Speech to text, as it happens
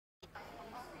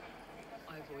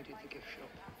avoided the gift shop.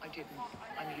 I didn't.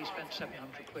 I nearly spent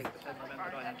 700 quid, but then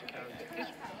remembered I had to carry it.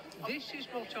 This is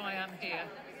what I am here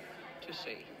to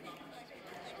see.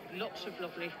 Lots of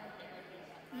lovely,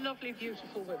 lovely,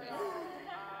 beautiful women.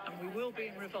 And we will be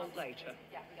in revolt later.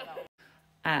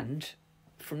 And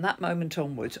from that moment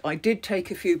onwards, I did take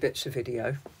a few bits of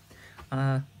video.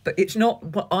 But it's not,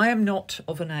 I am not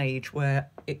of an age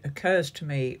where it occurs to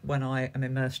me when I am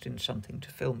immersed in something to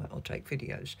film it or take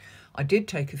videos. I did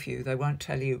take a few, they won't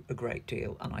tell you a great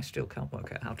deal, and I still can't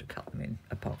work out how to cut them in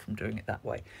apart from doing it that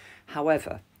way.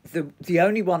 However, the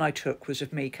only one I took was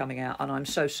of me coming out, and I'm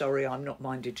so sorry, I'm not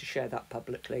minded to share that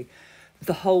publicly.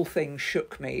 The whole thing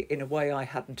shook me in a way I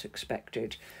hadn't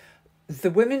expected. The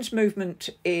women's movement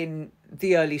in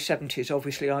the early 70s,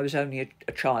 obviously I was only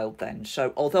a child then,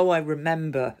 so although I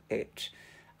remember it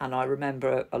and I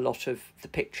remember a lot of the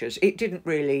pictures, it didn't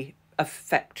really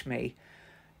affect me.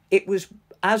 It was,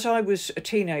 as I was a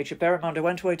teenager, bear in mind I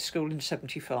went away to school in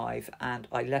 75 and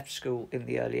I left school in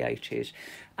the early 80s,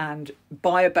 and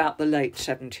by about the late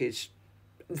 70s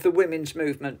the women's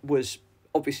movement was,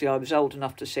 obviously I was old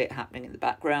enough to see it happening in the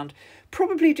background,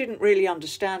 probably didn't really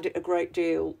understand it a great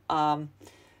deal, but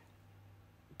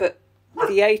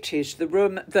the 80s,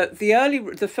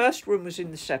 the first room was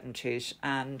in the 70s,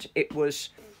 and it was,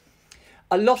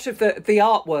 a lot of the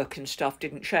artwork and stuff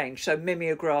didn't change, so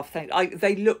mimeograph things,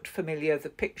 they looked familiar, the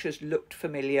pictures looked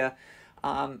familiar,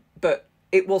 but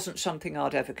it wasn't something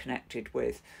I'd ever connected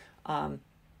with.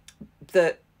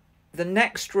 The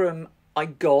next room I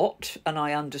got and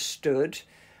I understood.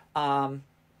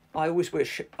 I always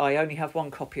wish I only have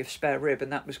one copy of Spare Rib,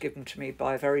 and that was given to me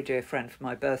by a very dear friend for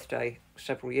my birthday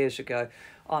several years ago.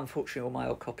 Unfortunately, all my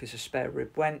old copies of Spare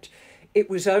Rib went. It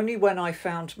was only when I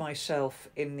found myself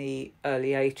in the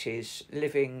early 80s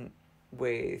living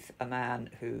with a man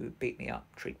who beat me up,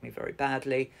 treated me very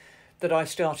badly, that I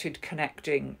started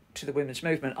connecting to the women's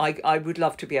movement. I would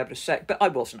love to be able to say, but I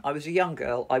wasn't. I was a young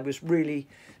girl. I was really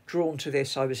drawn to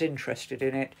this. I was interested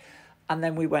in it. And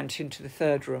then we went into the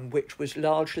third room, which was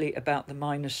largely about the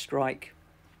miners' strike,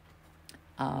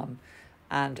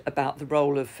 and about the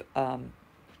role of,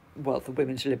 the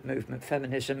women's lib movement,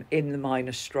 feminism, in the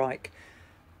miners' strike,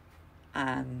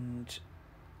 and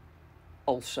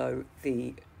also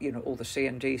the, all the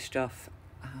C&D stuff.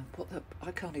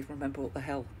 I can't even remember what the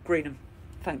hell. Greenham.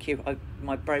 Thank you.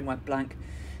 My brain went blank.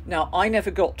 Now, I never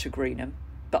got to Greenham,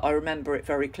 but I remember it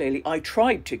very clearly. I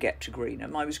tried to get to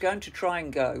Greenham. I was going to try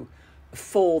and go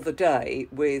for the day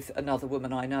with another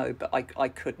woman I know, but I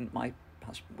couldn't. My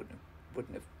husband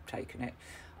wouldn't have taken it.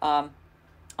 I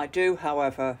do,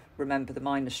 however, remember the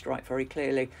miners' strike very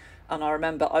clearly, and I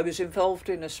remember I was involved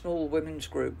in a small women's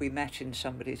group. We met in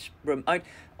somebody's room.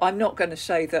 I'm not going to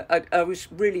say that I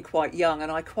was really quite young,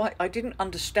 and I didn't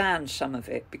understand some of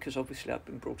it, because obviously I've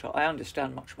been brought up. I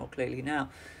understand much more clearly now,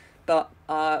 but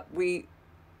we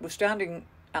were standing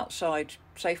outside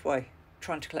Safeway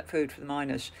trying to collect food for the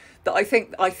miners. That I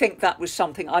think that was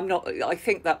something, I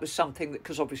think that was something that,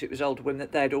 because obviously it was older women,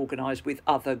 that they'd organised with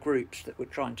other groups that were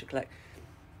trying to collect.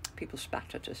 People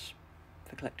spat at us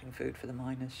for collecting food for the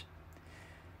miners.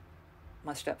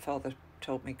 My stepfather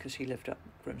told me, because he lived up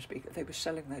Grimsby,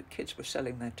 kids were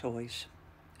selling their toys.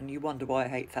 And you wonder why I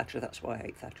hate Thatcher, that's why I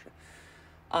hate Thatcher.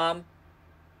 And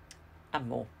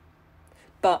more.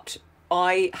 But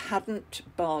I hadn't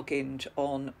bargained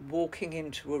on walking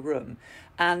into a room,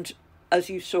 and as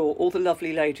you saw, all the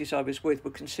lovely ladies I was with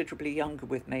were considerably younger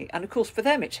with me, and of course for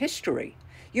them it's history.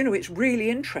 It's really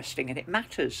interesting and it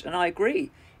matters, and I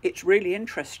agree, it's really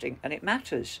interesting and it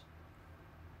matters.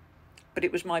 But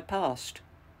it was my past.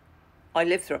 I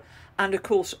lived through it. And of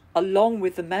course, along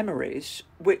with the memories,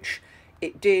 which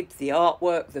it did, the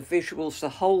artwork, the visuals, the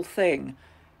whole thing,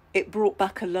 it brought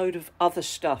back a load of other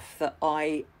stuff that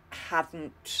I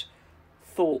hadn't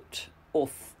thought, or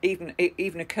it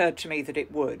even occurred to me that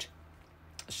it would.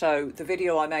 So the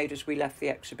video I made as we left the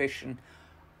exhibition,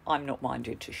 I'm not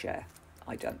minded to share,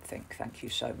 I don't think. Thank you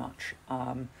so much.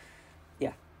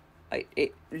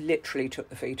 It literally took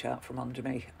the feet out from under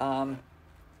me.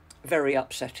 Very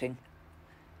upsetting.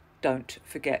 Don't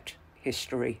forget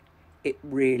history. It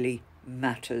really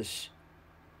matters.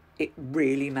 It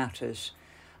really matters.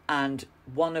 And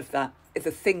one of the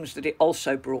things that it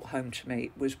also brought home to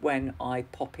me was when I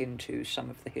pop into some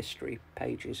of the history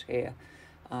pages here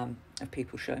of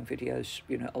people showing videos,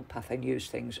 old Pathé News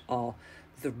things, are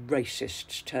the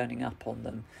racists turning up on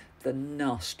them, the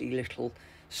nasty little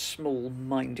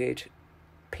small-minded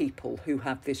people who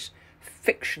have this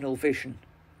fictional vision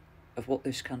of what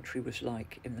this country was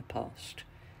like in the past.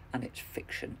 And it's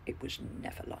fiction. It was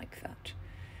never like that.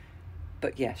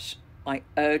 But yes, I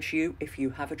urge you, if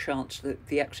you have a chance, that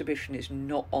the exhibition is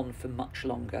not on for much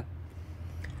longer.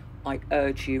 I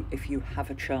urge you, if you have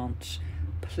a chance,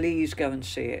 please go and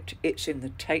see it. It's in the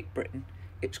Tate Britain.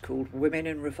 It's called Women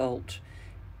in Revolt.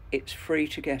 It's free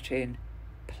to get in.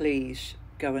 Please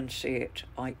go and see it.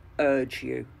 I urge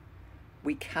you.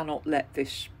 We cannot let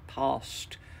this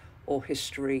past or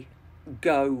history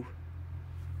go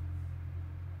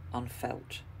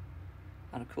unfelt.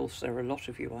 And of course, there are a lot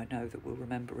of you I know that will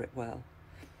remember it well.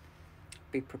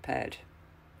 Be prepared.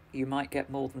 You might get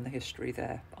more than the history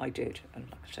there. I did, and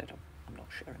like I said, I'm not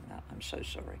sharing that. I'm so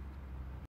sorry.